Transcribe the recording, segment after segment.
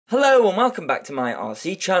Hello and welcome back to my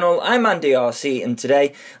RC channel. I'm AndyRC and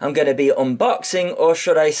today I'm going to be unboxing, or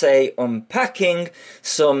should I say unpacking,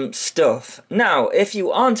 some stuff. Now, if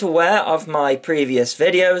you aren't aware of my previous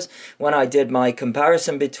videos, when I did my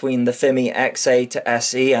comparison between the Fimi XA to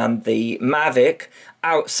SE and the Mavic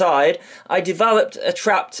outside, I developed a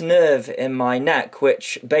trapped nerve in my neck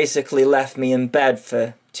which basically left me in bed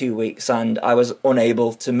for 2 weeks and I was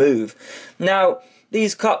unable to move. Now,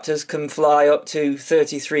 these copters can fly up to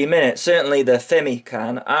 33 minutes, certainly the Fimi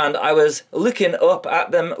can, and I was looking up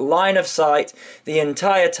at them line of sight the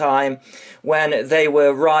entire time when they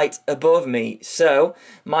were right above me. So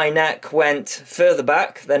my neck went further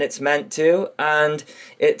back than it's meant to, and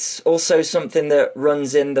it's also something that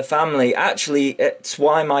runs in the family. Actually, it's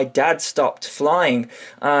why my dad stopped flying,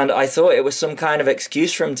 and I thought it was some kind of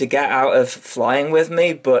excuse for him to get out of flying with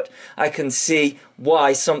me, but I can see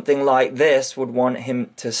why something like this would want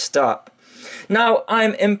him to stop. Now,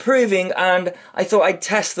 I'm improving and I thought I'd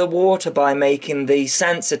test the water by making the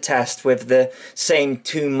sensor test with the same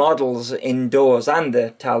two models indoors, and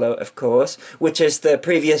the Tallow, of course, which is the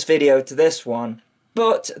previous video to this one.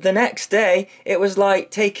 But the next day, it was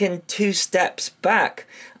like taking 2 steps back,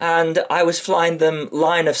 and I was flying them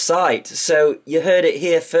line of sight. So you heard it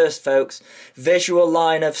here first, folks. Visual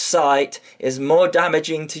line of sight is more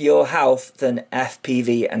damaging to your health than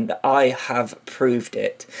FPV, and I have proved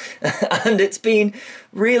it. And it's been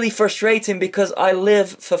really frustrating because I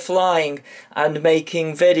live for flying and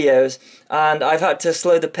making videos, and I've had to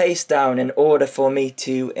slow the pace down in order for me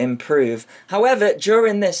to improve. However,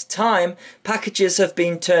 during this time, packages have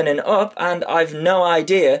been turning up and I've no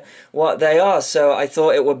idea what they are, so I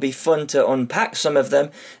thought it would be fun to unpack some of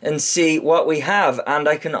them and see what we have. And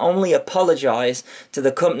I can only apologise to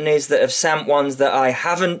the companies that have sent ones that I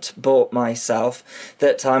haven't bought myself,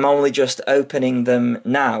 that I'm only just opening them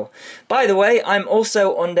now. By the way, I'm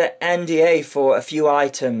also under NDA for a few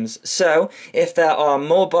items, so if there are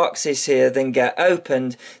more boxes here than get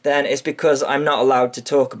opened, then it's because I'm not allowed to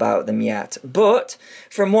talk about them yet. But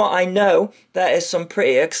from what I know, there is some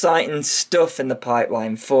pretty exciting stuff in the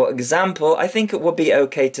pipeline. For example, I think it would be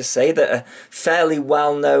okay to say that a fairly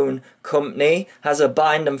well-known company has a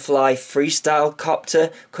bind and fly freestyle copter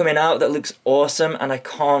coming out that looks awesome, and I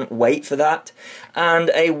can't wait for that.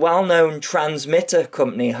 And a well-known transmitter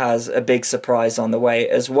company has a big surprise on the way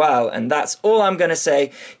as well, and that's all I'm going to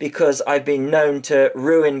say because I've been known to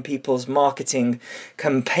ruin people's marketing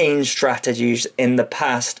campaign strategies in the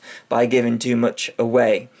past by giving too much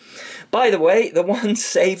away. By the way, the one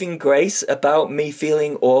saving grace about me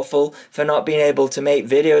feeling awful for not being able to make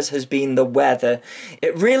videos has been the weather.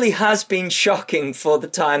 It really has been shocking for the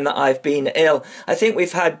time that I've been ill. I think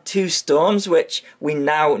we've had 2 storms which we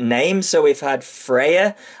now name, so we've had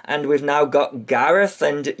Freya and we've now got Gareth,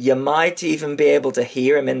 and you might even be able to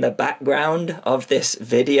hear him in the background of this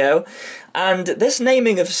video. And this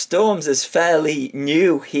naming of storms is fairly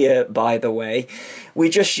new here, by the way. We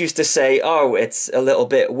just used to say, oh, it's a little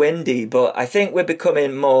bit windy, but I think we're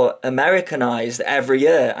becoming more Americanized every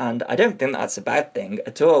year, and I don't think that's a bad thing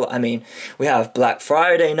at all. I mean, we have Black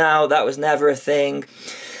Friday now, that was never a thing.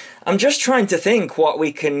 I'm just trying to think what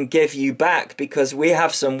we can give you back, because we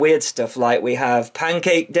have some weird stuff, like we have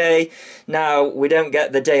Pancake Day. Now, we don't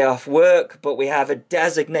get the day off work, but we have a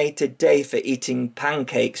designated day for eating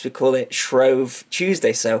pancakes. We call it Shrove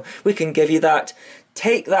Tuesday, so we can give you that.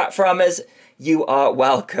 Take that from us. You are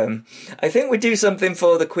welcome. I think we do something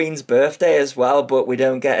for the Queen's birthday as well, but we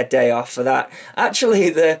don't get a day off for that.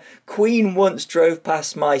 Actually, the Queen once drove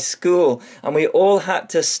past my school and we all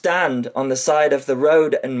had to stand on the side of the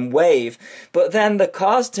road and wave. But then the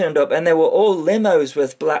cars turned up and they were all limos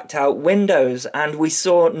with blacked out windows and we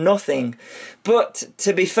saw nothing. But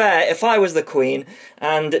to be fair, if I was the Queen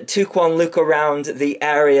and took one look around the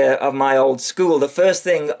area of my old school, the first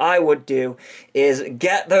thing I would do is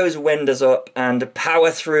get those windows up and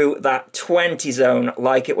power through that 20 zone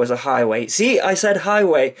like it was a highway. See, I said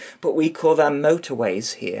highway, but we call them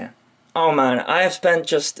motorways here. Oh man, I have spent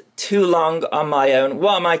just too long on my own.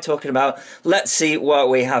 What am I talking about? Let's see what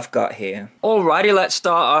we have got here. Alrighty, let's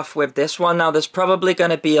start off with this one. Now, there's probably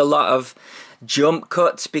going to be a lot of jump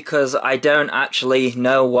cuts because I don't actually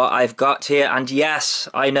know what I've got here, and yes,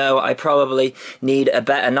 I know I probably need a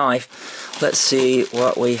better knife. Let's see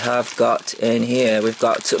what we have got in here. We've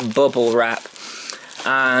got bubble wrap,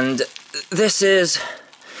 and this is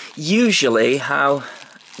usually how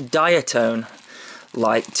Diatone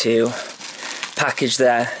like to package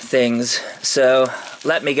their things. So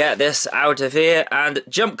let me get this out of here and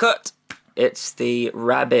jump cut. It's the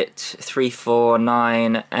Rabbit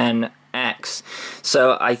 349NX X.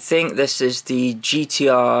 So I think this is the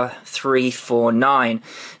GTR 349.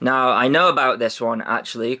 Now I know about this one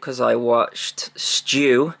actually because I watched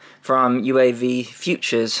Stu from UAV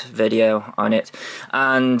Futures video on it,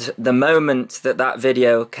 and the moment that that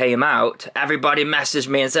video came out, everybody messaged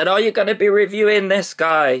me and said, oh, you're going to be reviewing this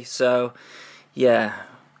guy. So yeah,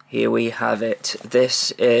 here we have it.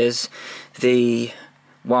 This is the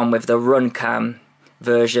one with the Runcam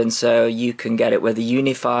version, so you can get it with a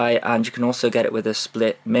Unify and you can also get it with a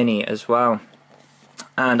split mini as well.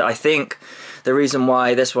 And I think the reason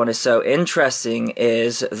why this one is so interesting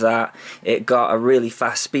is that it got a really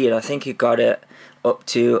fast speed. I think it got it up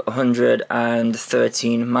to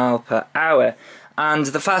 113 miles per hour. And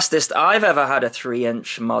the fastest I've ever had a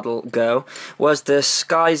 3-inch model go was the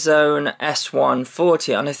Skyzone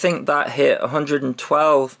S140, and I think that hit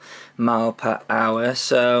 112 miles per hour,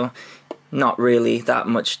 so not really that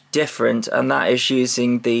much different. And that is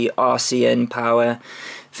using the RCinpower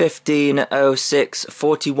 1506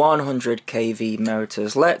 4100 kV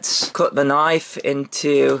motors. Let's cut the knife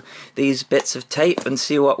into these bits of tape and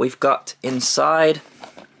see what we've got inside.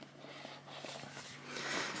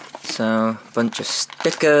 So, a bunch of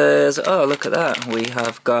stickers. Oh, look at that. We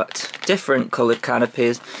have got different coloured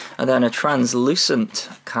canopies and then a translucent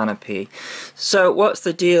canopy. So, what's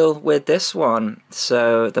the deal with this one?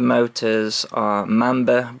 So, the motors are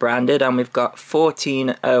Mamba branded, and we've got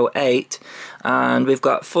 1408 and we've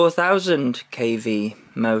got 4000 kV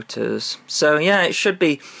motors. So, yeah, it should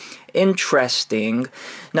be interesting.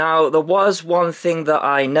 Now, there was one thing that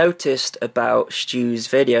I noticed about Stu's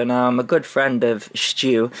video. Now, I'm a good friend of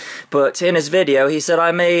Stu, but in his video he said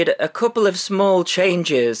I made a couple of small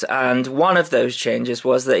changes, and one of those changes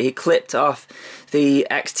was that he clipped off the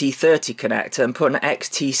XT30 connector and put an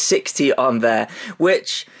XT60 on there,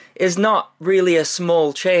 which is not really a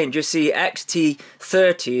small change. You see,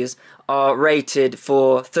 XT30s are rated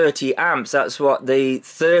for 30 amps. That's what the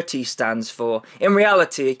 30 stands for. In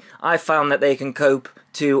reality, I found that they can cope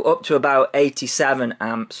to up to about 87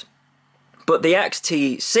 amps. But the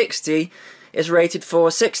XT60 is rated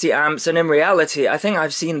for 60 amps, and in reality, I think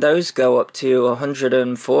I've seen those go up to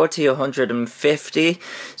 140, 150.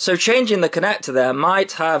 So changing the connector there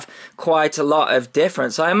might have quite a lot of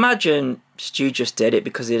difference. I imagine Stu just did it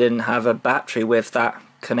because he didn't have a battery with that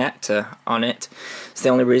connector on it. It's the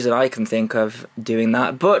only reason I can think of doing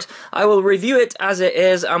that, but I will review it as it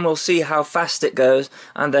is and we'll see how fast it goes,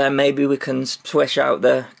 and then maybe we can switch out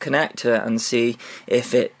the connector and see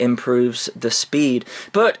if it improves the speed.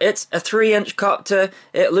 But it's a 3-inch copter.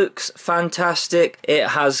 It looks fantastic. It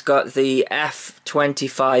has got the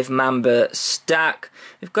F25 Mamba stack.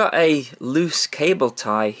 We've got a loose cable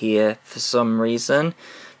tie here for some reason.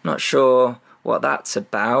 Not sure what that's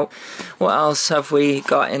about. What else have we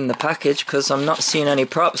got in the package? Because I'm not seeing any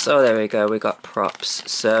props. Oh, there we go. We got props.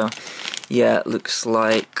 So, yeah, it looks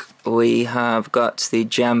like we have got the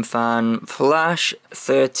Gemfan Flash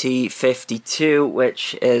 3052,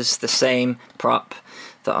 which is the same prop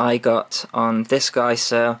that I got on this guy.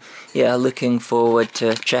 So, yeah, looking forward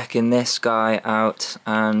to checking this guy out.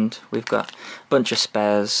 And we've got a bunch of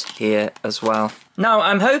spares here as well. Now,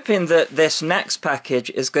 I'm hoping that this next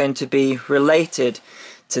package is going to be related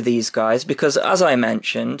to these guys, because as I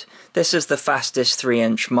mentioned, this is the fastest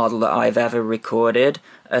 3-inch model that I've ever recorded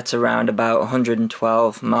at around about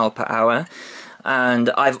 112 miles per hour.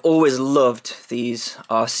 And I've always loved these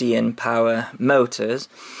RCinpower motors,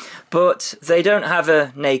 but they don't have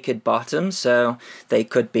a naked bottom, so they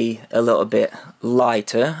could be a little bit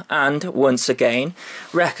lighter. And once again,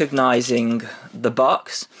 recognizing the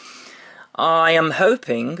box, I am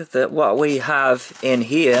hoping that what we have in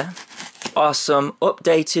here are some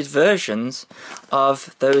updated versions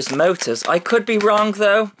of those motors. I could be wrong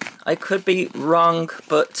though. I could be wrong,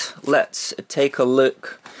 but let's take a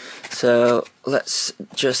look. So let's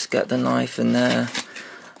just get the knife in there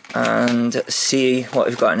and see what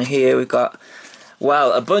we've got in here. We've got,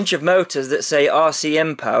 well, a bunch of motors that say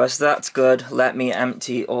RCinpower, so that's good. Let me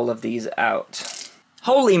empty all of these out.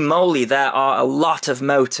 Holy moly, there are a lot of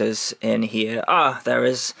motors in here. Ah, there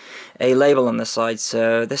is a label on the side.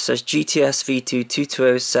 So this says GTS V2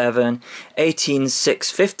 2207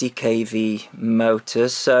 18650 kV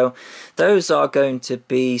motors. So those are going to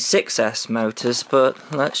be 6S motors, but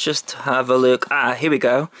let's just have a look. Ah, here we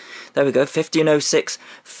go. There we go, 1506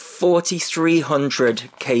 4300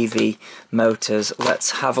 kV motors.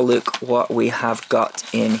 Let's have a look what we have got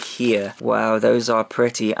in here. Wow, those are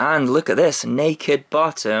pretty. And look at this, naked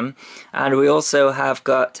bottom. And we also have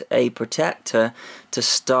got a protector to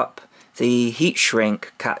stop the heat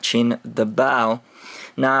shrink catching the bell.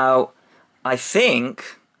 Now, I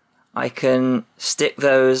think I can stick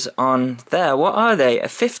those on there. What are they? A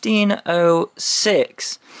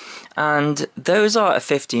 1506. And those are a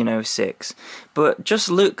 1506. But just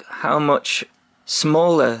look how much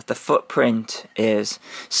smaller the footprint is.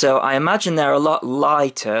 So I imagine they're a lot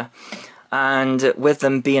lighter. And with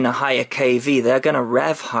them being a higher kV, they're going to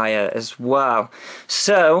rev higher as well.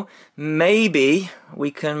 So maybe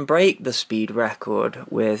we can break the speed record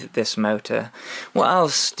with this motor. What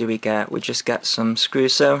else do we get? We just get some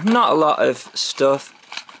screws. So not a lot of stuff.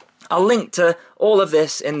 I'll link to all of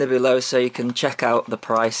this in the below so you can check out the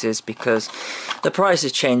prices, because the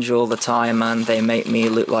prices change all the time and they make me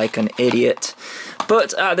look like an idiot.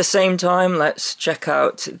 But at the same time, let's check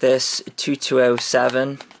out this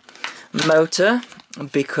 2207 motor,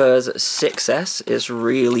 because 6S is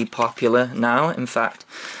really popular now. In fact,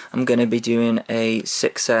 I'm going to be doing a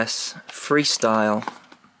 6S freestyle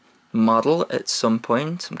model at some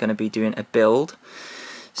point. I'm going to be doing a build.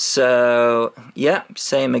 So yeah,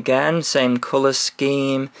 same again, same color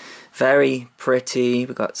scheme, very pretty.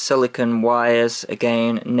 We've got silicon wires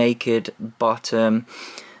again, naked bottom.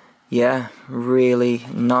 Yeah, really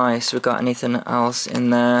nice. We've got anything else in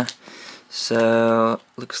there? So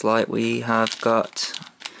looks like we have got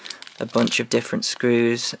a bunch of different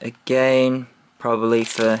screws again, probably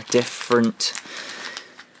for different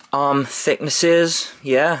arm thicknesses.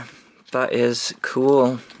 Yeah, that is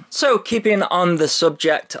cool. So keeping on the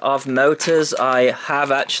subject of motors, I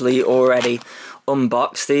have actually already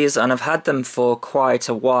unboxed these, and I've had them for quite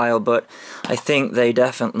a while, but I think they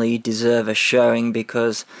definitely deserve a showing,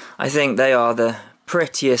 because I think they are the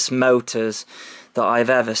prettiest motors that I've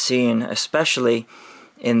ever seen, especially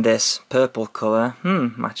in this purple colour.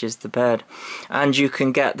 Matches the bed. And you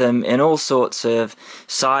can get them in all sorts of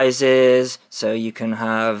sizes, so you can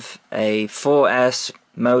have a 4S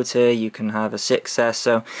motor, you can have a 6S.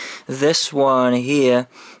 So this one here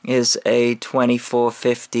is a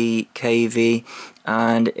 2450 kV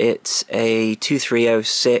and it's a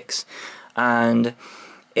 2306, and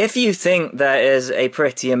if you think there is a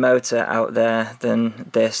prettier motor out there than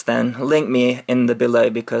this, then link me in the below,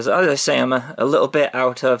 because as I say, I'm a little bit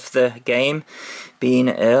out of the game, being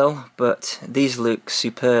ill, but these look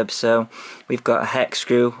superb. So we've got a hex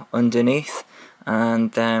screw underneath,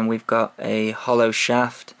 and then we've got a hollow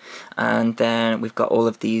shaft, and then we've got all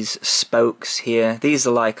of these spokes here. These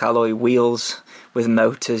are like alloy wheels with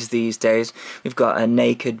motors these days. We've got a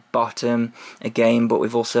naked bottom again, but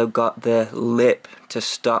we've also got the lip to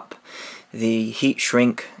stop the heat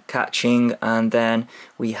shrink catching, and then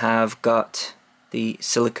we have got the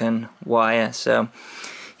silicon wire. So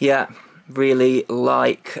yeah, really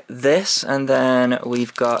like this. And then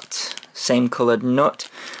we've got same coloured nut,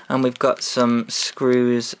 and we've got some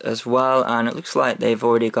screws as well, and it looks like they've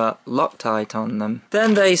already got Loctite on them.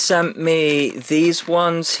 Then they sent me these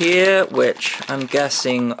ones here, which I'm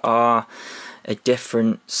guessing are a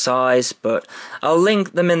different size, but I'll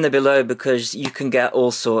link them in the below, because you can get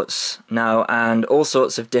all sorts now and all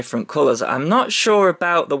sorts of different colours. I'm not sure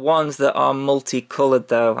about the ones that are multicoloured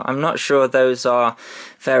though. I'm not sure those are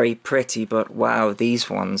very pretty, but wow, these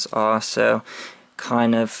ones are. So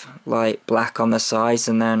kind of like black on the sides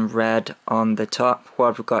and then red on the top.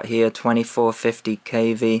 What we've got here, 2450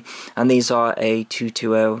 kV, and these are a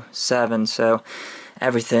 2207, so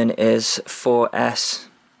everything is 4S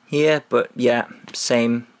here, but yeah,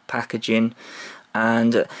 same packaging.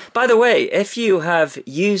 And by the way, if you have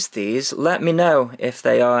used these, let me know if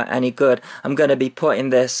they are any good. I'm going to be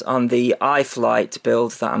putting this on the iFlight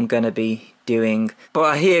build that I'm going to be doing, but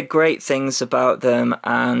I hear great things about them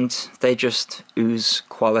and they just ooze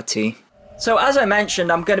quality. So as I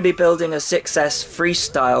mentioned, I'm going to be building a 6S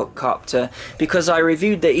freestyle copter, because I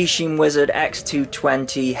reviewed the Eachine Wizard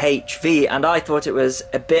X220 HV and I thought it was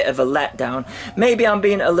a bit of a letdown. Maybe I'm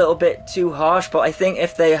being a little bit too harsh, but I think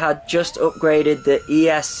if they had just upgraded the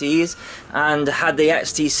ESCs and had the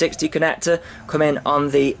XT60 connector come in on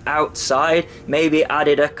the outside, maybe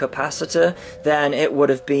added a capacitor, then it would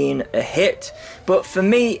have been a hit. But for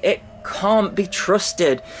me, it can't be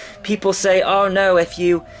trusted. People say, oh no, if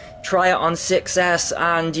you try it on 6S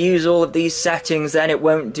and use all of these settings, then it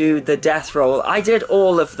won't do the death roll. I did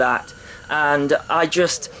all of that and I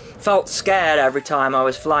just felt scared every time I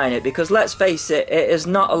was flying it, because let's face it, it is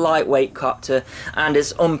not a lightweight copter and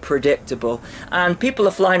it's unpredictable, and people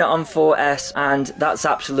are flying it on 4S and that's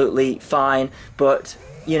absolutely fine, but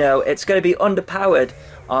you know, it's going to be underpowered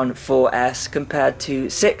on 4S compared to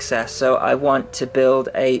 6S, so I want to build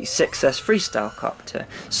a 6S freestyle copter.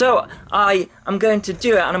 So I am going to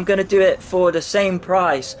do it, and I'm going to do it for the same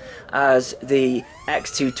price as the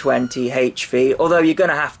X220 HV, although you're going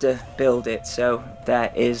to have to build it, so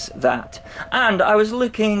there is that. And I was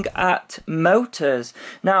looking at motors.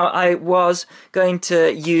 Now, I was going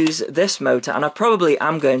to use this motor, and I probably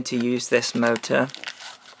am going to use this motor.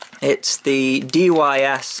 It's the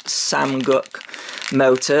DYS Samguk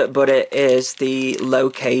motor, but it is the low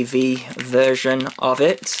kV version of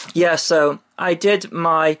it. Yeah, so I did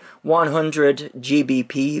my 100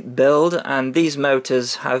 GBP build, and these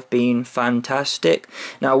motors have been fantastic.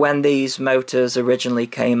 Now, when these motors originally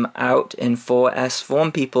came out in 4S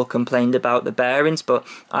form, people complained about the bearings, but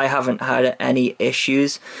I haven't had any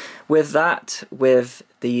issues with that with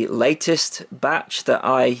the latest batch that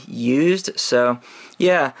I used. So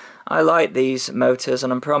yeah, I like these motors,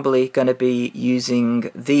 and I'm probably going to be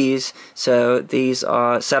using these. So these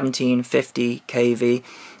are 1750 kV,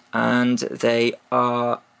 and they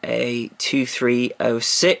are a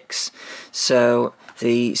 2306, so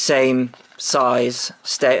the same size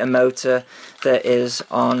stator motor that is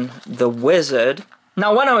on the Wizard.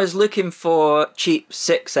 Now, when I was looking for cheap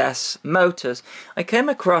 6S motors, I came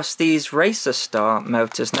across these Racer Star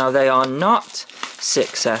motors. Now, they are not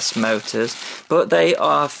 6S motors, but they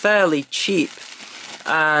are fairly cheap.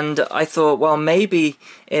 And I thought, well, maybe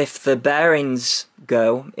if the bearings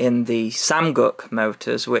go in the Samguk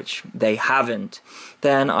motors, which they haven't,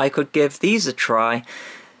 then I could give these a try,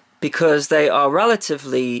 because they are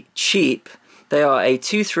relatively cheap. They are a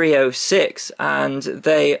 2306, and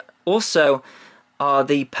they also are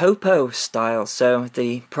the Popo style, so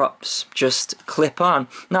the props just clip on.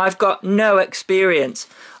 Now, I've got no experience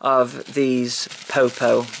of these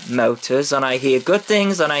Popo motors, and I hear good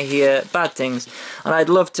things and I hear bad things, and I'd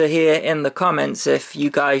love to hear in the comments if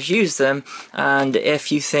you guys use them and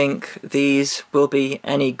if you think these will be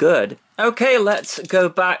any good. Okay, let's go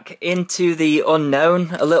back into the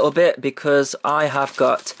unknown a little bit, because I have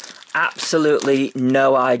got absolutely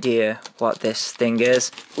no idea what this thing is.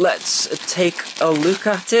 Let's take a look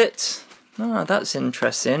at it. Oh, that's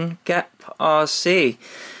interesting. GTC.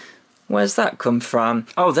 Where's that come from?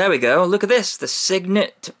 Oh, there we go. Look at this. The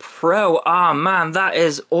Signet Pro. Ah, man, that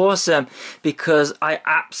is awesome, because I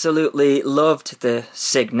absolutely loved the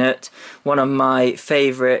Signet. One of my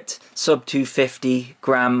favorite sub 250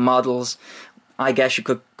 gram models. I guess you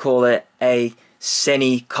could call it a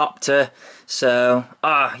cine-copter. So,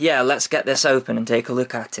 yeah, let's get this open and take a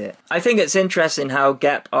look at it. I think it's interesting how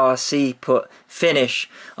GTC put finish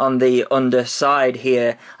on the underside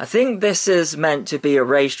here. I think this is meant to be a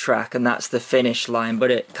racetrack, and that's the finish line,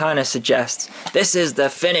 but it kind of suggests this is the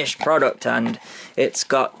finished product, and it's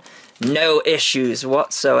got no issues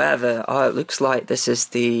whatsoever. Oh, it looks like this is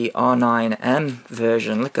the R9M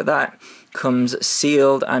version. Look at that. Comes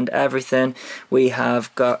sealed and everything. We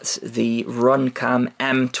have got the Runcam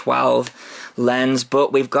M12 lens,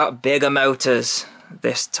 but we've got bigger motors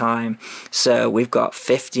this time. So we've got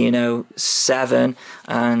 1507,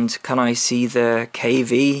 and can I see the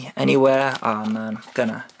KV anywhere? Oh man, I'm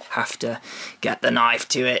gonna have to get the knife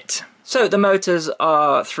to it. So the motors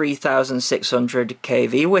are 3600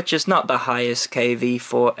 kV, which is not the highest kV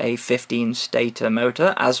for a 15 stator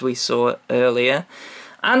motor, as we saw earlier.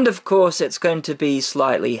 And of course it's going to be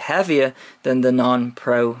slightly heavier than the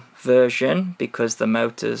non-pro version, because the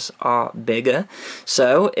motors are bigger.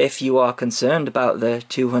 So if you are concerned about the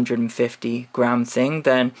 250 gram thing,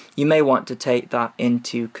 then you may want to take that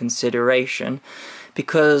into consideration,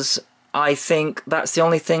 because I think that's the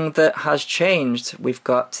only thing that has changed. We've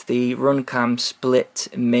got the Runcam Split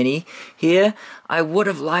Mini here. I would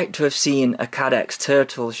have liked to have seen a Cadex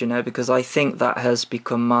Turtles, you know, because I think that has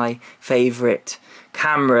become my favourite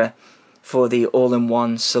camera for the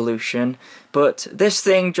all-in-one solution. But this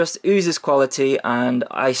thing just oozes quality, and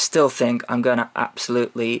I still think I'm going to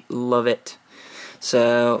absolutely love it.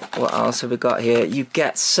 So what else have we got here? You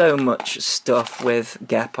get so much stuff with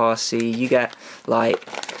GTC. You get like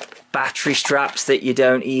battery straps that you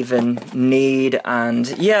don't even need, and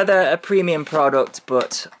yeah, they're a premium product,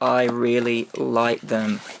 but I really like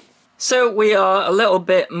them. So we are a little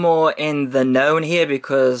bit more in the known here,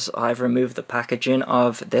 because I've removed the packaging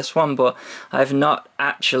of this one, but I've not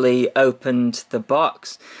actually opened the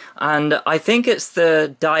box. And I think it's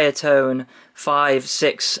the Diatone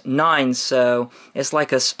 569, so it's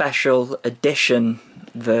like a special edition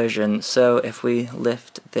version. So if we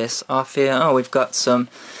lift this off here, oh, we've got some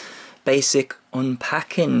basic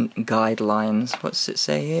unpacking guidelines. What's it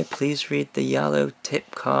say here? Please read the yellow tip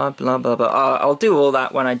card, blah blah blah. I'll do all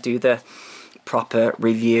that when I do the proper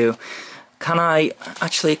review. Can I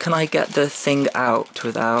get the thing out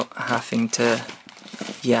without having to?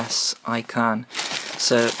 Yes, I can.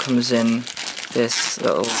 So it comes in this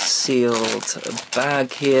little sealed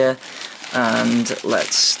bag here, and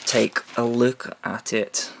let's take a look at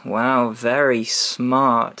it. Wow, very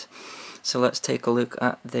smart. So let's take a look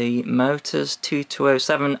at the motors.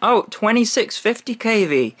 2207, oh, 2650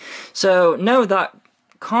 kV. So no, that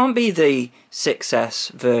can't be the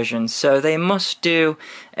 6S version, so they must do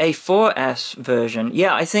a 4S version.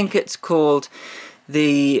 Yeah, I think it's called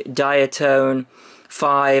the Diatone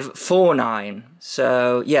 549.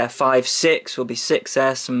 So yeah, 5.6 will be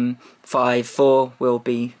 6S and 5.4 will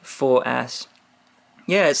be 4S.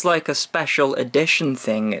 Yeah, it's like a special edition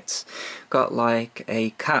thing. It's got like a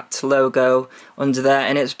cat logo under there,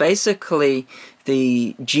 and it's basically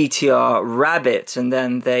the GTR Rabbit, and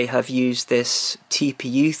then they have used this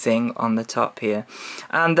TPU thing on the top here.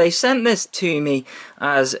 And they sent this to me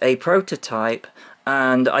as a prototype,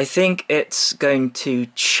 and I think it's going to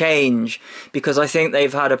change because I think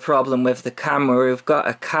they've had a problem with the camera. We've got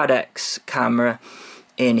a Cadex camera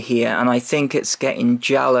in here, and I think it's getting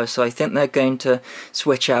jello, so I think they're going to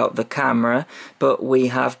switch out the camera. But we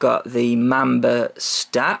have got the Mamba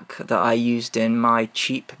stack that I used in my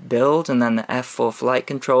cheap build, and then the F4 flight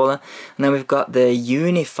controller, and then we've got the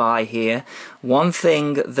Unify here. One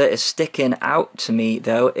thing that is sticking out to me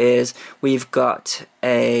though is we've got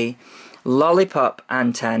a lollipop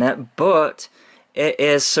antenna, but it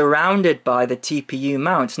is surrounded by the TPU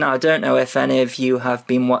mount. Now, I don't know if any of you have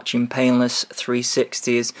been watching Painless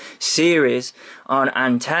 360's series on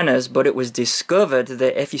antennas, but it was discovered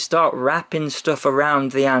that if you start wrapping stuff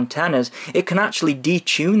around the antennas, it can actually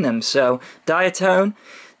detune them. So, Diatone,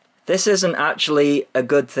 this isn't actually a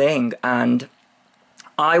good thing. And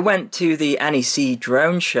I went to the NEC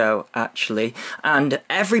drone show actually, and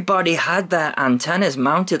everybody had their antennas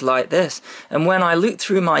mounted like this, and when I looked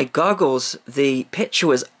through my goggles the picture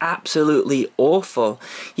was absolutely awful.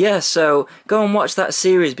 Yeah, so go and watch that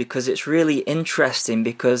series because it's really interesting,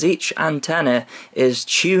 because each antenna is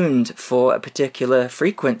tuned for a particular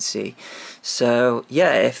frequency. So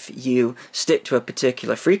yeah, if you stick to a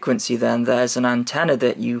particular frequency, then there's an antenna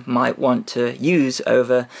that you might want to use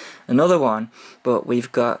over another one. But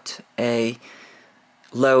we've got a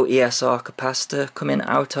low ESR capacitor coming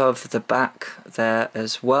out of the back there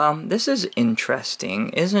as well. This is interesting,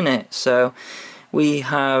 isn't it? So we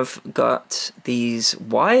have got these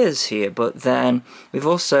wires here, but then we've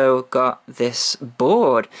also got this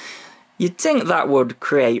board. You'd think that would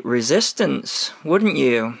create resistance, wouldn't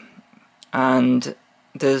you? And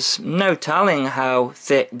there's no telling how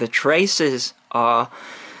thick the traces are.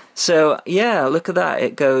 So yeah, look at that.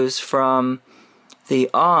 It goes from the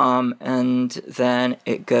arm and then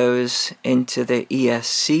it goes into the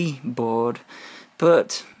ESC board.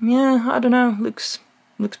 But yeah, I don't know, looks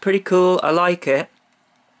pretty cool. I like it.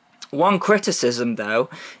 One criticism though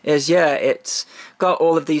is, yeah, it's got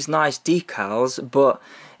all of these nice decals, but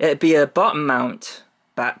it'd be a bottom mount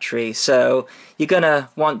battery, so you're gonna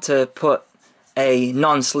want to put a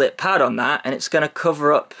non-slip pad on that, and it's gonna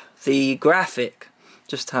cover up the graphic.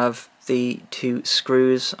 Just have the two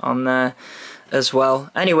screws on there as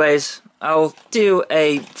well. Anyways, I'll do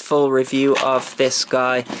a full review of this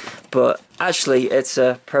guy, but actually it's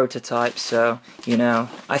a prototype, so you know,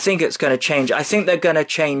 I think it's gonna change. I think they're gonna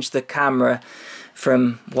change the camera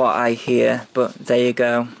from what I hear, but there you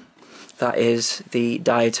go. That is the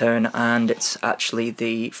Diatone, and it's actually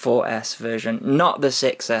the 4S version, not the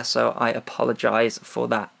 6S, so I apologise for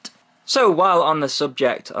that. So while on the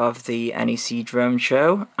subject of the NEC drone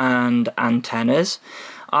show and antennas,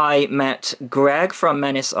 I met Greg from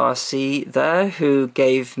Misc RC there, who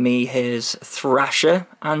gave me his Thrasher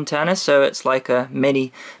antenna, so it's like a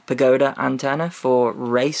mini pagoda antenna for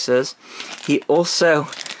racers. He also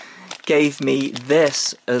gave me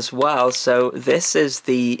this as well, so this is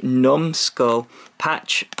the Numbskull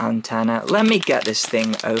patch antenna. Let me get this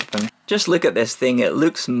thing open. Just look at this thing, it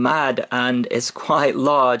looks mad and it's quite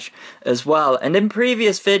large as well. And in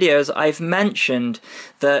previous videos I've mentioned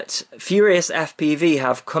that Furious FPV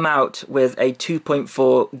have come out with a 2.4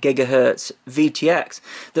 GHz VTX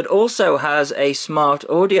that also has a smart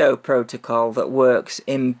audio protocol that works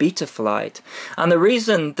in Betaflight. And the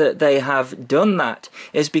reason that they have done that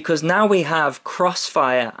is because now we have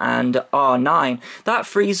Crossfire and R9. That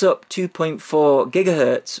frees up 2.4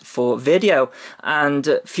 GHz for video,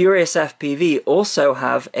 and Furious FPV also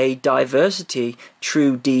have a Diversity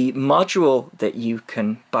True D module that you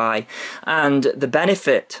can buy, and the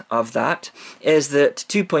benefit of that is that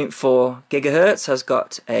 2.4 GHz has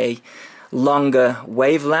got a longer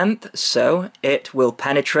wavelength, so it will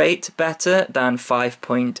penetrate better than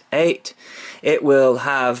 5.8. It will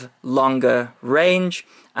have longer range,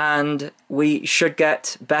 and we should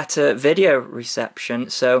get better video reception.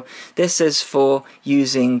 So this is for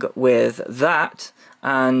using with that,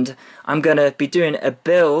 and I'm going to be doing a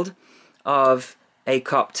build of a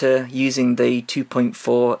copter using the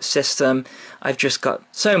 2.4 system. I've just got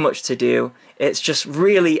so much to do. It's just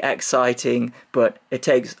really exciting, but it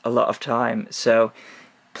takes a lot of time, so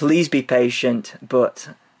please be patient, but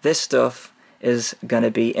this stuff is going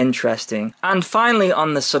to be interesting. And finally,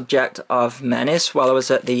 on the subject of Menace, while I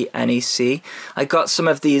was at the NEC, I got some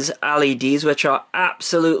of these LEDs which are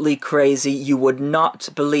absolutely crazy. You would not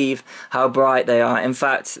believe how bright they are. In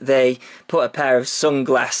fact, they put a pair of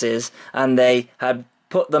sunglasses and they had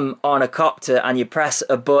put them on a copter, and you press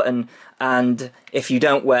a button, and if you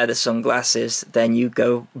don't wear the sunglasses, then you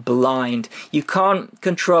go blind. You can't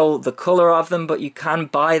control the color of them, but you can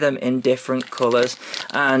buy them in different colors,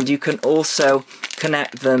 and you can also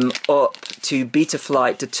connect them up to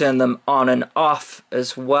Betaflight to turn them on and off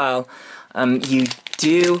as well. You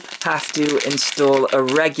do have to install a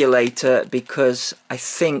regulator because I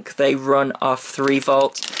think they run off 3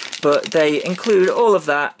 volts, but they include all of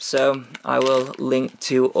that, so I will link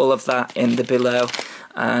to all of that in the below,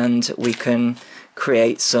 and we can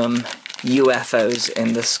create some UFOs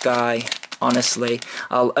in the sky. Honestly,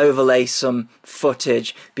 I'll overlay some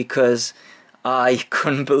footage because I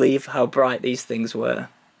couldn't believe how bright these things were.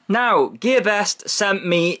 Now, GearBest sent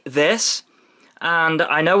me this, and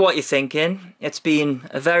I know what you're thinking. It's been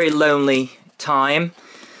a very lonely time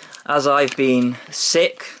as I've been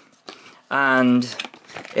sick, and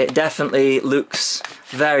it definitely looks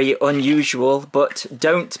very unusual, but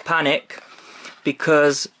don't panic,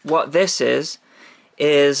 because what this is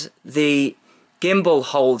the gimbal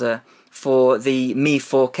holder for the Mi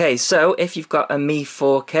 4K. So if you've got a Mi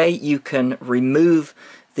 4K, you can remove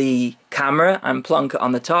the camera and plonk it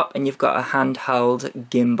on the top, and you've got a handheld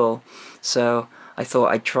gimbal. So I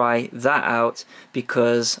thought I'd try that out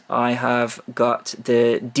because I have got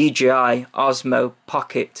the DJI Osmo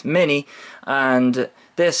Pocket Mini, and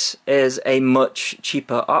this is a much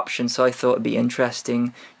cheaper option, so I thought it'd be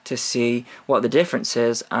interesting to see what the difference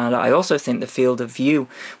is. And I also think the field of view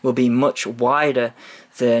will be much wider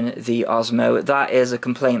than the Osmo. That is a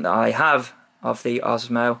complaint that I have of the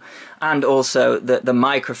Osmo, and also that the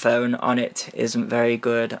microphone on it isn't very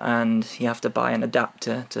good, and you have to buy an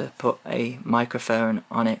adapter to put a microphone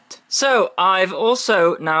on it. So I've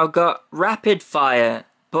also now got rapid fire,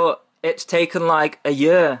 but it's taken like a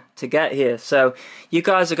year to get here, so you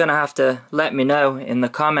guys are gonna have to let me know in the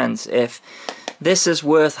comments if this is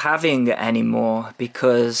worth having anymore,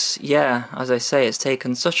 because yeah, as I say, it's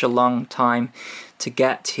taken such a long time to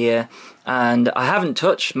get here, and I haven't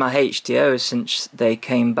touched my HDOs since they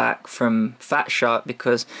came back from Fat Shark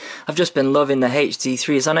because I've just been loving the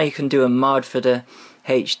HD3s. I know you can do a mod for the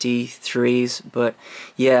HD3s, but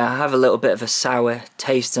yeah, I have a little bit of a sour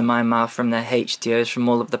taste in my mouth from the HDOs from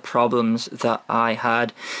all of the problems that I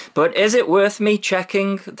had. But is it worth me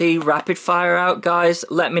checking the rapid fire out, guys?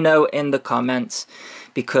 Let me know in the comments,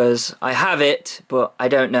 because I have it, but I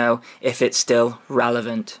don't know if it's still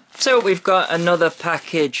relevant. So we've got another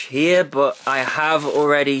package here, but I have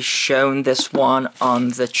already shown this one on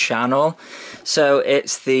the channel. So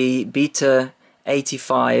it's the Beta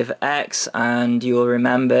 85X, and you'll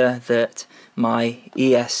remember that my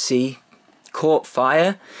ESC caught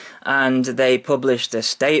fire, and they published a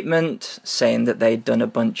statement saying that they'd done a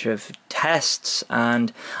bunch of tests,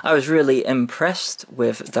 and I was really impressed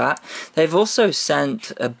with that. They've also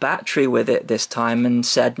sent a battery with it this time and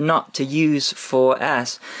said not to use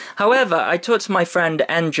 4S. However, I talked to my friend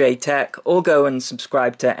NJ Tech. All go and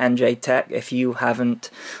subscribe to NJ Tech if you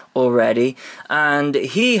haven't already, and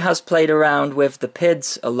he has played around with the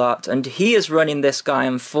PIDs a lot, and he is running this guy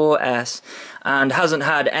on 4S and hasn't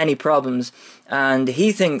had any problems, and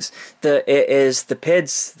he thinks that it is the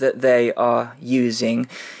PIDs that they are using.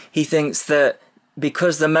 He thinks that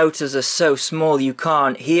because the motors are so small, you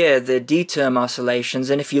can't hear the D-term oscillations,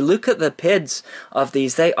 and if you look at the PIDs of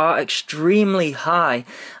these, they are extremely high,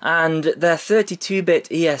 and they're 32-bit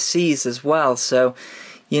ESCs as well, so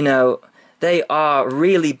you know, they are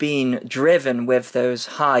really being driven with those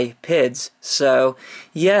high PIDs. So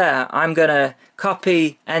yeah, I'm gonna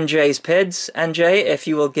copy NJ's PIDs. NJ, if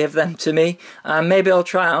you will give them to me, maybe I'll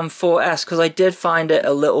try it on 4S, because I did find it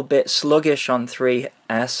a little bit sluggish on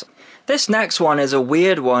 3S. This next one is a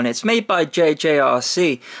weird one. It's made by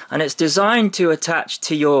JJRC, and it's designed to attach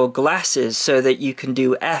to your glasses so that you can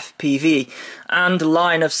do FPV, and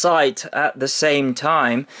line of sight at the same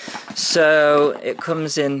time. So it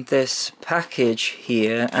comes in this package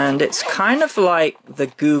here, and it's kind of like the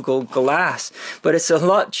Google Glass, but it's a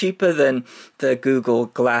lot cheaper than the Google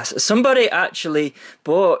Glass. Somebody actually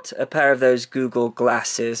bought a pair of those Google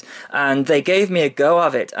Glasses and they gave me a go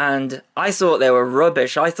of it, and I thought they were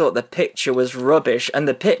rubbish. I thought the picture was rubbish, and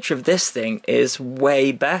the picture of this thing is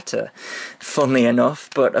way better, funnily enough,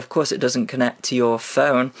 but of course it doesn't connect to your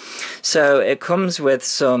phone. So it comes with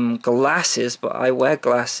some glasses, but I wear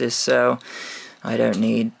glasses, so I don't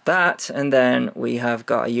need that. And then we have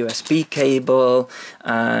got a USB cable,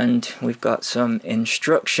 and we've got some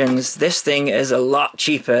instructions. This thing is a lot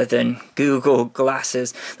cheaper than Google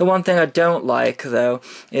Glasses. The one thing I don't like though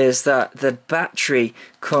is that the battery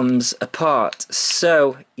comes apart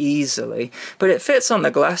so easily, but it fits on the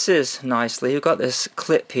glasses nicely. You've got this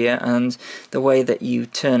clip here, and the way that you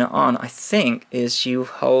turn it on, I think, is you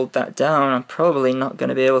hold that down. I'm probably not going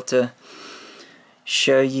to be able to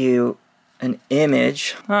show you an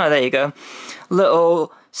image. Oh, there you go.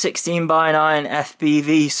 Little 16:9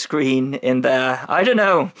 FPV screen in there. I don't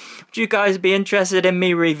know. Would you guys be interested in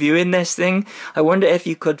me reviewing this thing? I wonder if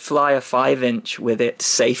you could fly a 5-inch with it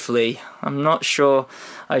safely. I'm not sure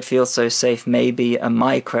I'd feel so safe. Maybe a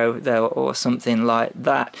micro though, or something like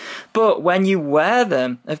that. But when you wear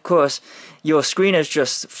them, of course, your screen is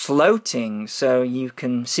just floating, so you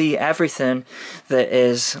can see everything that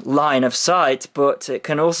is line of sight, but it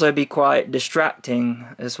can also be quite distracting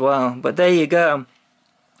as well. But there you go.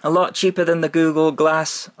 A lot cheaper than the Google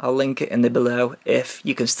Glass. I'll link it in the below if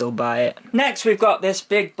you can still buy it. Next we've got this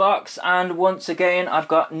big box, and once again I've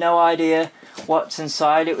got no idea what's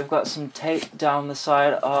inside it. We've got some tape down the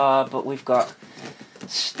side, but we've got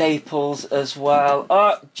staples as well.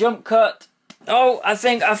 Jump cut. Oh, I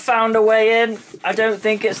think I found a way in. I don't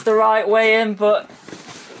think it's the right way in, but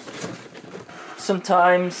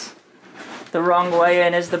sometimes the wrong way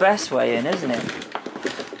in is the best way in, isn't it?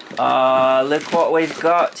 Look what we've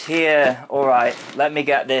got here. Alright, let me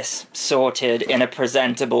get this sorted in a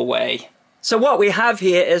presentable way. So what we have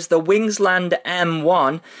here is the Wingsland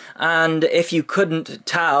M1, and if you couldn't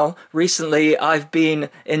tell, recently I've been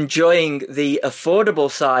enjoying the affordable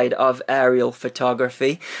side of aerial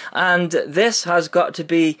photography, and this has got to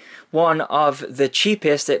be one of the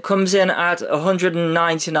cheapest. It comes in at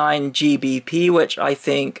 199 GBP, which I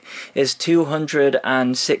think is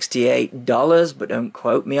 $268, but don't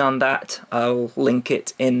quote me on that. I'll link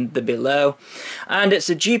it in the below. And it's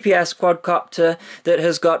a GPS quadcopter that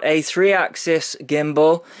has got a 3-axis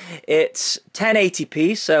gimbal. It's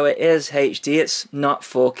 1080p, so it is HD. It's not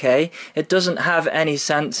 4K. It doesn't have any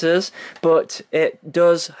sensors, but it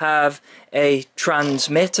does have a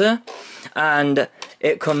transmitter, and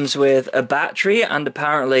it comes with a battery, and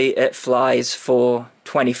apparently it flies for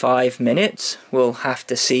 25 minutes. We'll have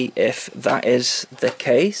to see if that is the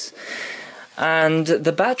case. And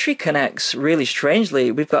the battery connects really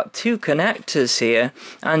strangely. We've got 2 connectors here,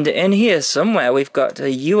 and in here somewhere we've got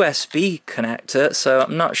a USB connector, so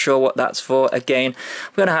I'm not sure what that's for. Again,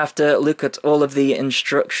 we're going to have to look at all of the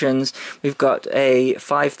instructions. We've got a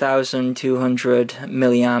 5200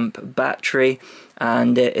 milliamp battery,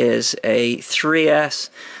 and it is a 3S,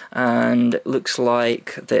 and it looks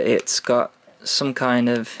like that it's got some kind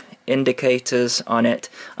of indicators on it.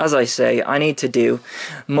 As I say, I need to do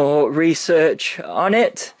more research on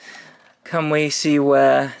it. Can we see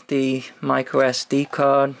where the micro SD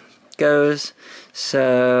card goes?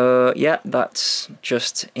 So yeah, that's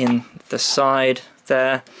just in the side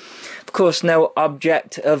there. Of course, no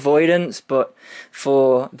object avoidance, but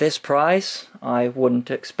for this price I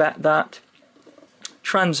wouldn't expect that.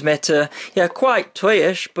 Transmitter, yeah, quite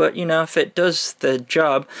toyish, but you know, if it does the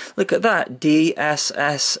job. Look at that,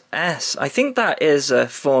 DSSS. I think that is a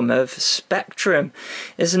form of spectrum,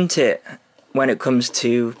 isn't it, when it comes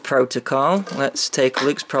to protocol? Let's take a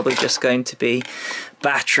look. It's probably just going to be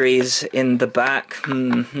batteries in the back.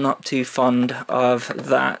 Not too fond of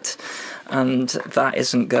that. And that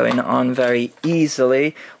isn't going on very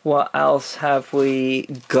easily. What else have we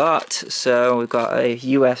got? So we've got a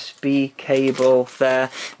USB cable there.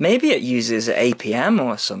 Maybe it uses APM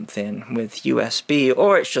or something with USB,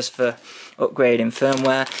 or it's just for upgrading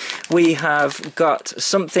firmware. We have got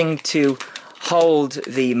something to hold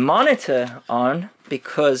the monitor on,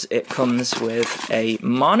 because it comes with a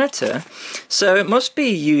monitor. So it must be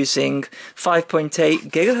using 5.8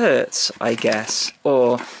 gigahertz, I guess,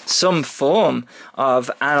 or some form of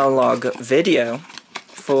analog video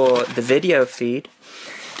for the video feed.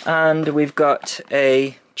 And we've got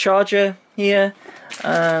a charger here,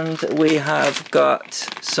 And we have got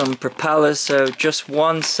some propellers, so just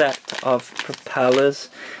one set of propellers,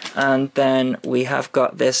 and then we have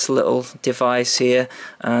got this little device here,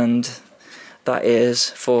 and that is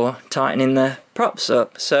for tightening the props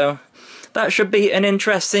up. So that should be an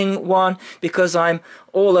interesting one, because I'm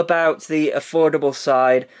all about the affordable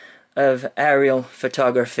side of aerial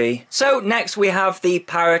photography. So next we have the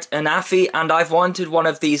Parrot Anafi, and I've wanted one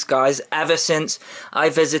of these guys ever since I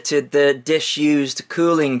visited the disused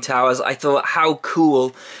cooling towers. I thought, how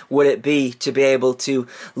cool would it be to be able to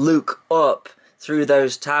look up through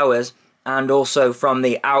those towers and also from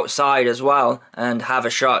the outside as well, and have a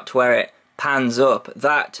shot where it pans up.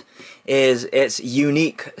 That is its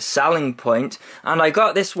unique selling point, and I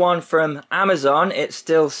got this one from Amazon. It's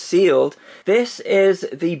still sealed. This is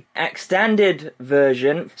the extended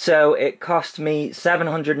version, so it cost me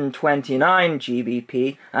 729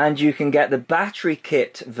 GBP, and you can get the battery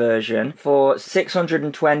kit version for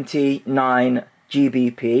 629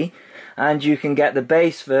 GBP, and you can get the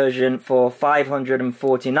base version for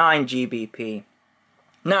 549 GBP.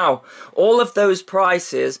 Now, all of those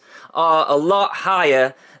prices are a lot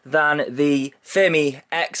higher than the Fimi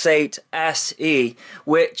X8 SE,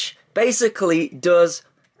 which basically does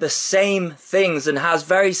the same things and has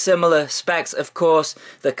very similar specs. Of course,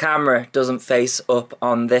 the camera doesn't face up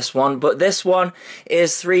on this one, but this one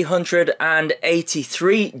is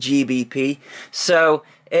 383 GBP, so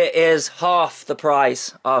it is half the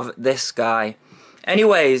price of this guy.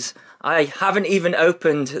 Anyways, I haven't even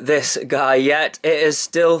opened this guy yet. It is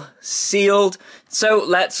still sealed, so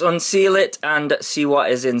let's unseal it and see what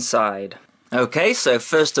is inside. Okay, so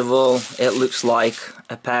first of all, it looks like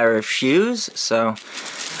a pair of shoes, so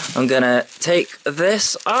I'm gonna take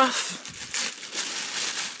this off,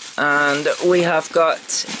 and we have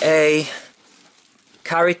got a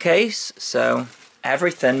carry case, so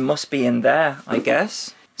everything must be in there, I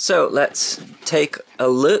guess. So let's take a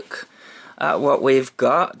look at what we've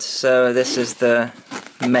got. So this is the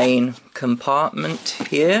main compartment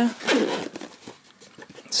here,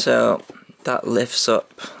 so that lifts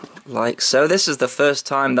up like so. This is the first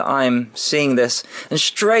time that I'm seeing this, and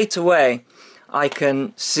straight away I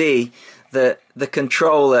can see that the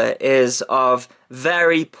controller is of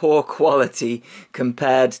very poor quality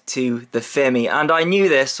compared to the Fimi, and I knew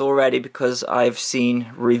this already because I've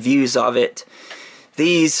seen reviews of it.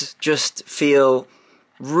 These just feel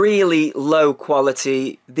really low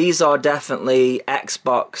quality. These are definitely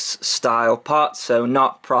Xbox style parts, so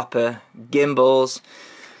not proper gimbals.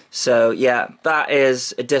 So yeah, that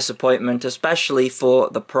is a disappointment, especially for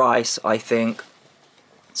the price, I think.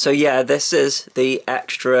 So yeah, this is the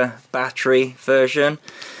extra battery version.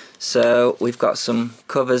 So we've got some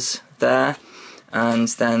covers there, and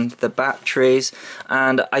then the batteries,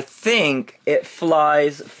 and I think it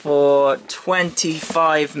flies for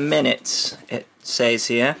 25 minutes, it says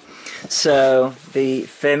here. So the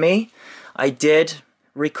Fimi, I did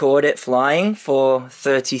record it flying for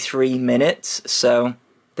 33 minutes, so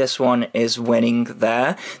this one is winning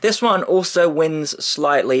there. This one also wins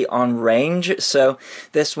slightly on range, so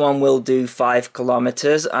this one will do 5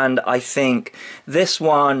 kilometers, and I think this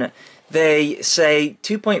one, they say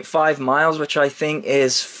 2.5 miles, which I think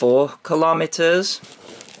is 4 kilometers.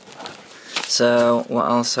 So what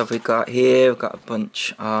else have we got here? We've got a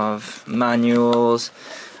bunch of manuals,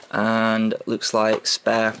 and looks like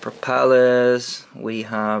spare propellers. We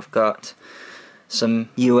have got some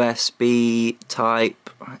USB type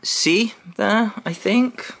C there, I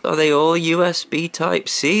think. Are they all USB type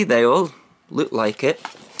C? They all look like it.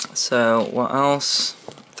 So what else?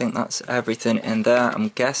 I think that's everything in there. I'm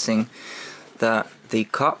guessing that the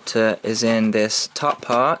copter is in this top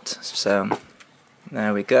part, so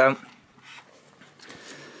there we go.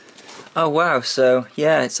 Oh wow, so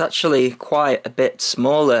yeah, it's actually quite a bit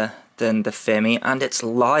smaller than the Fimi, and it's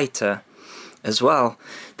lighter as well.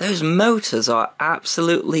 Those motors are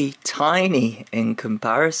absolutely tiny in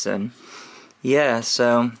comparison. Yeah,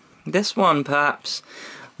 so this one perhaps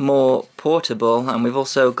more portable, and we've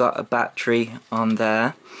also got a battery on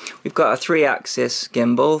there. We've got a 3-axis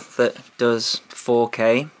gimbal that does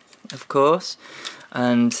 4K, of course,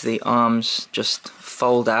 and the arms just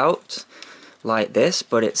fold out like this,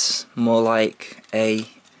 but it's more like a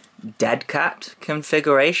dead cat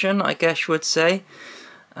configuration, I guess you would say,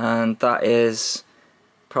 and that is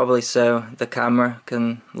probably so the camera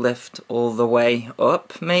can lift all the way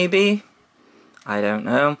up, maybe? I don't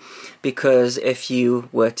know, because if you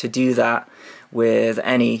were to do that with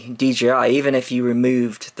any DJI, even if you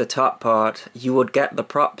removed the top part, you would get the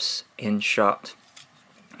props in shot.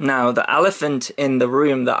 Now, the elephant in the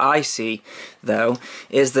room that I see, though,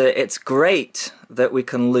 is that it's great that we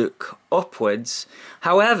can look upwards.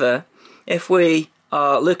 However, if we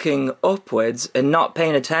are looking upwards and not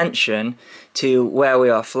paying attention to where we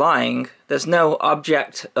are flying, there's no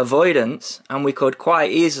object avoidance, and we could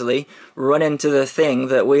quite easily run into the thing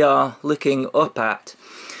that we are looking up at.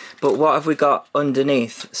 But what have we got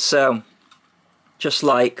underneath? So, just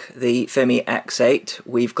like the Fimi X8,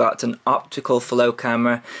 we've got an optical flow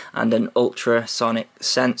camera and an ultrasonic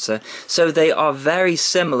sensor. So they are very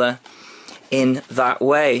similar in that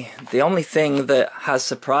way. The only thing that has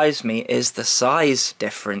surprised me is the size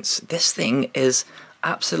difference. This thing is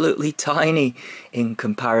absolutely tiny in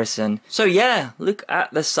comparison. So yeah, look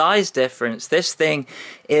at the size difference. This thing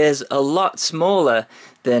is a lot smaller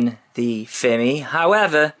than the Fimi.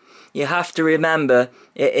 However, you have to remember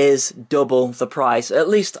it is double the price. At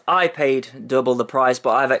least I paid double the price,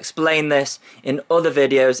 but I've explained this in other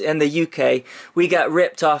videos. In the UK, we get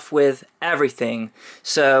ripped off with everything.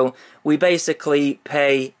 So we basically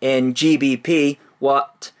pay in GBP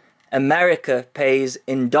what America pays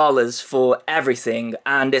in dollars for everything,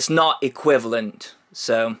 and it's not equivalent.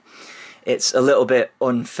 So it's a little bit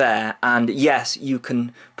unfair. And yes, you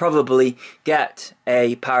can probably get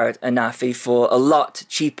a Parrot Anafi for a lot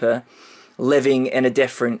cheaper living in a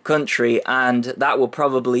different country, and that will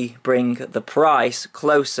probably bring the price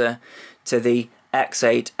closer to the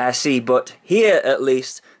X8 SE. But here, at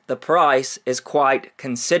least, the price is quite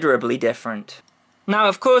considerably different. Now,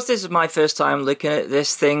 of course, this is my first time looking at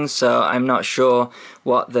this thing, so I'm not sure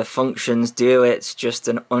what the functions do. It's just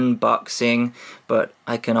an unboxing, but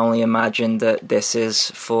I can only imagine that this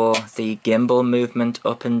is for the gimbal movement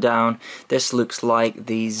up and down. This looks like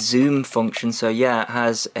the zoom function, so yeah, it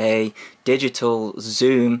has a digital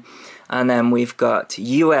zoom. And then we've got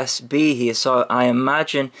USB here, so I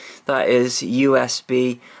imagine that is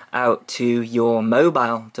USB out to your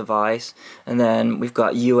mobile device. And then we've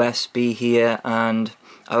got USB here, and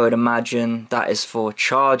I would imagine that is for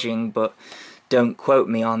charging, but don't quote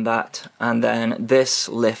me on that. And then this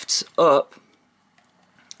lifts up,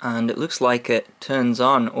 and it looks like it turns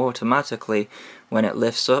on automatically when it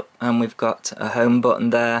lifts up, and we've got a home button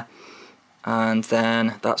there. And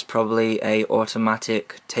then that's probably a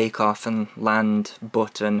automatic takeoff and land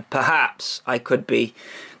button. Perhaps I could be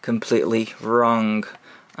completely wrong,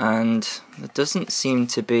 and there doesn't seem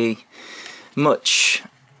to be much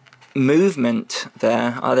movement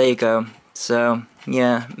there. Oh, there you go. So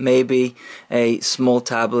yeah, maybe a small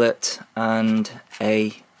tablet and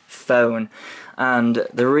a phone. And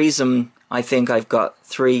the reason I think I've got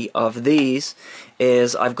 3 of these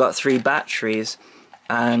is I've got 3 batteries,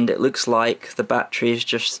 and it looks like the batteries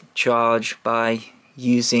just charge by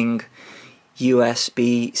using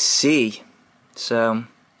USB-C. So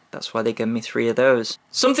that's why they give me 3 of those.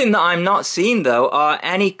 Something that I'm not seeing though are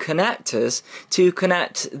any connectors to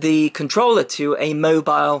connect the controller to a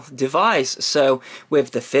mobile device. So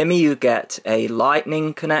with the Fimi you get a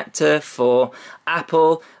lightning connector for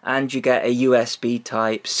Apple, and you get a USB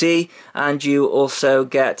Type-C, and you also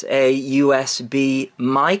get a USB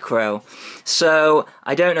micro. So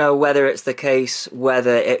I don't know whether it's the case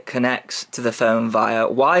whether it connects to the phone via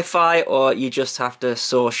Wi-Fi, or you just have to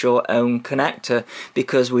source your own connector,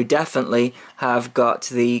 because we definitely have got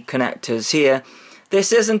the connectors here.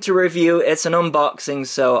 This isn't a review, it's an unboxing,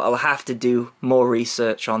 so I'll have to do more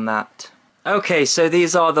research on that. Okay, so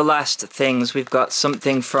these are the last things. We've got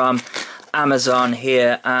something from Amazon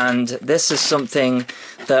here, and this is something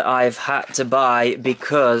that I've had to buy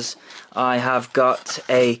because I have got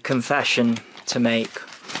a confession to make.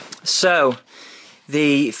 So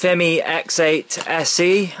the Fimi X8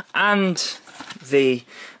 SE and the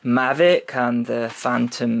Mavic and the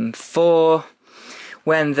Phantom 4,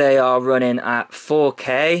 when they are running at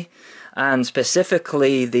 4K, and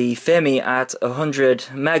specifically the Fimi at 100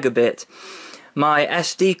 megabit, my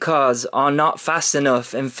SD cards are not fast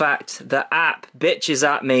enough. In fact, the app bitches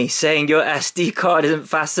at me saying your SD card isn't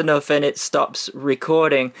fast enough and it stops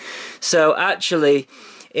recording. So actually,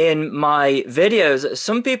 in my videos,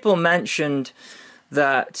 some people mentioned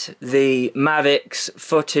that the Mavic's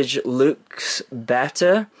footage looks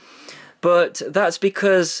better, but that's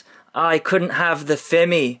because I couldn't have the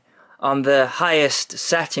Fimi on the highest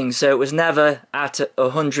setting, so it was never at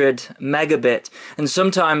 100 megabit, and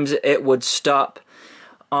sometimes it would stop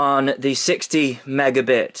on the 60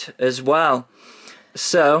 megabit as well.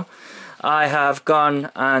 So I have gone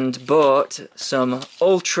and bought some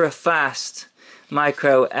ultra fast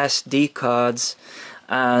micro SD cards,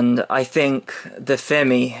 and I think the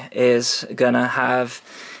Fimi is gonna have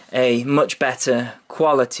a much better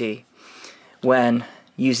quality when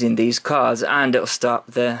using these cards, and it'll stop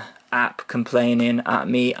the app complaining at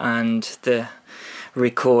me, and the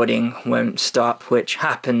recording won't stop, which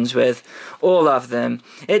happens with all of them.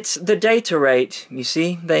 It's the data rate, you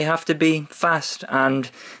see, they have to be fast, and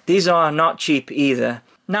these are not cheap either.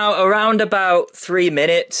 Now, around about 3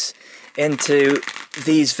 minutes into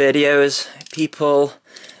these videos, people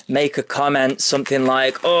make a comment, something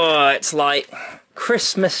like, oh, it's like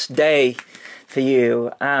Christmas Day for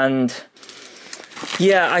you, and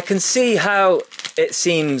yeah, I can see how it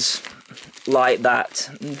seems like that.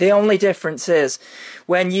 The only difference is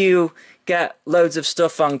when you get loads of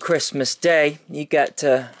stuff on Christmas Day, you get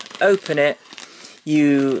to open it,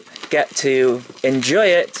 you get to enjoy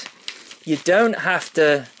it, you don't have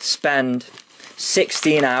to spend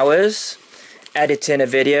 16 hours editing a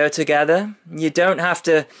video together, you don't have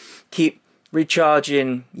to keep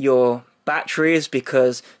recharging your batteries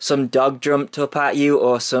because some dog jumped up at you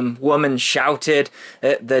or some woman shouted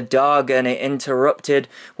at the dog and it interrupted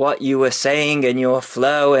what you were saying in your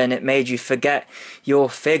flow and it made you forget your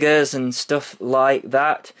figures and stuff like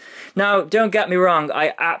that. Now, don't get me wrong,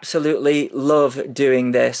 I absolutely love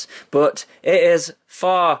doing this, but it is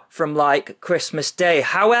far from like Christmas Day.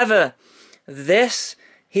 However, this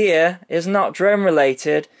here is not drone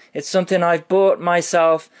related. It's something I've bought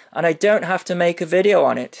myself, and I don't have to make a video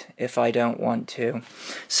on it if I don't want to.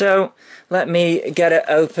 So let me get it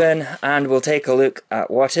open and we'll take a look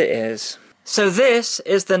at what it is. So this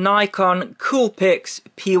is the Nikon Coolpix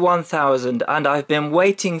P1000, and I've been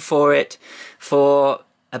waiting for it for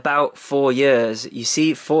about 4 years. You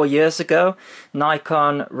see, 4 years ago,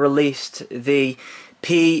 Nikon released the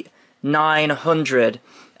P900,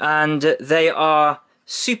 and they are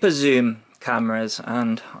super zoom cameras,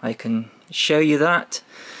 and I can show you that.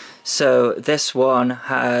 So this one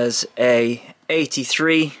has a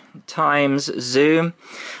 83 times zoom,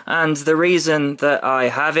 and the reason that I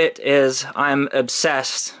have it is I'm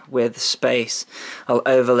obsessed with space. I'll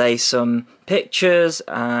overlay some pictures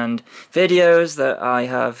and videos that I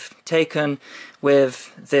have taken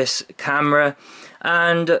with this camera,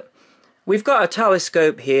 and we've got a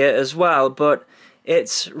telescope here as well, but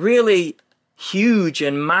it's really huge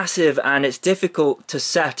and massive and it's difficult to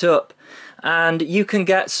set up, and you can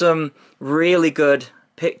get some really good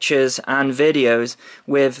pictures and videos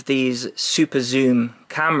with these super zoom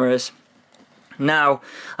cameras. Now,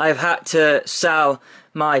 I've had to sell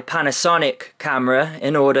my Panasonic camera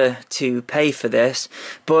in order to pay for this,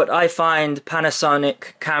 but I find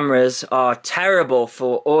Panasonic cameras are terrible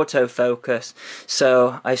for autofocus,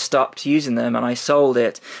 so I stopped using them and I sold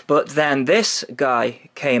it. But then this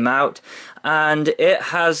guy came out, and it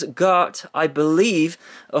has got, I believe,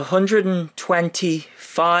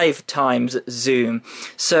 125 times zoom.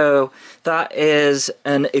 So that is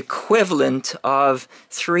an equivalent of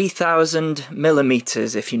 3000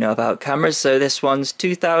 millimeters if you know about cameras. So this one's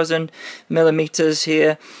 2000 millimeters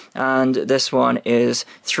here, and this one is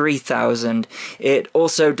 3000. It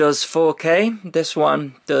also does 4K. This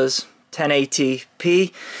one does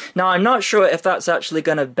 1080p. Now, I'm not sure if that's actually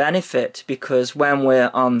going to benefit, because when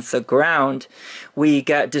we're on the ground we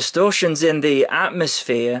get distortions in the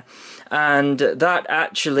atmosphere, and that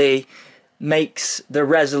actually makes the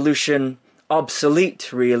resolution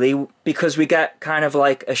obsolete, really, because we get kind of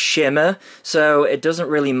like a shimmer. So it doesn't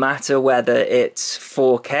really matter whether it's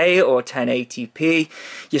 4K or 1080p,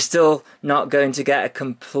 you're still not going to get a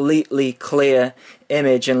completely clear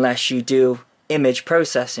image unless you do image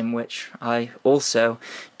processing, which I also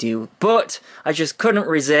do. But I just couldn't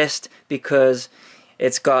resist because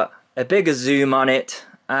it's got a bigger zoom on it,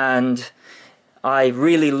 and I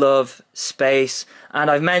really love space. And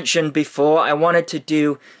I've mentioned before I wanted to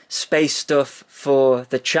do space stuff for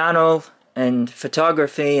the channel and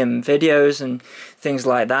photography and videos and things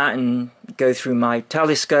like that, and go through my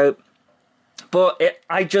telescope. But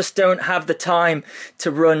I just don't have the time to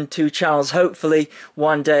run 2 channels. Hopefully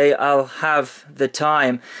one day I'll have the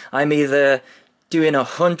time. I'm either doing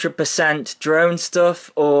 100% drone stuff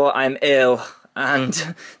or I'm ill,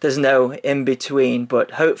 and there's no in between.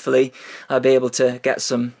 But hopefully I'll be able to get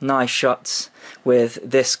some nice shots with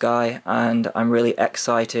this guy, and I'm really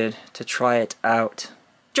excited to try it out.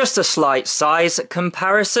 Just a slight size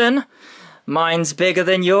comparison. Mine's bigger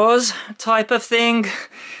than yours type of thing.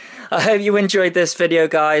 I hope you enjoyed this video,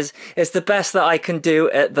 guys. It's the best that I can do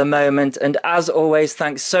at the moment, and as always,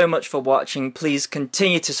 thanks so much for watching. Please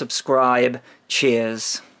continue to subscribe.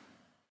 Cheers.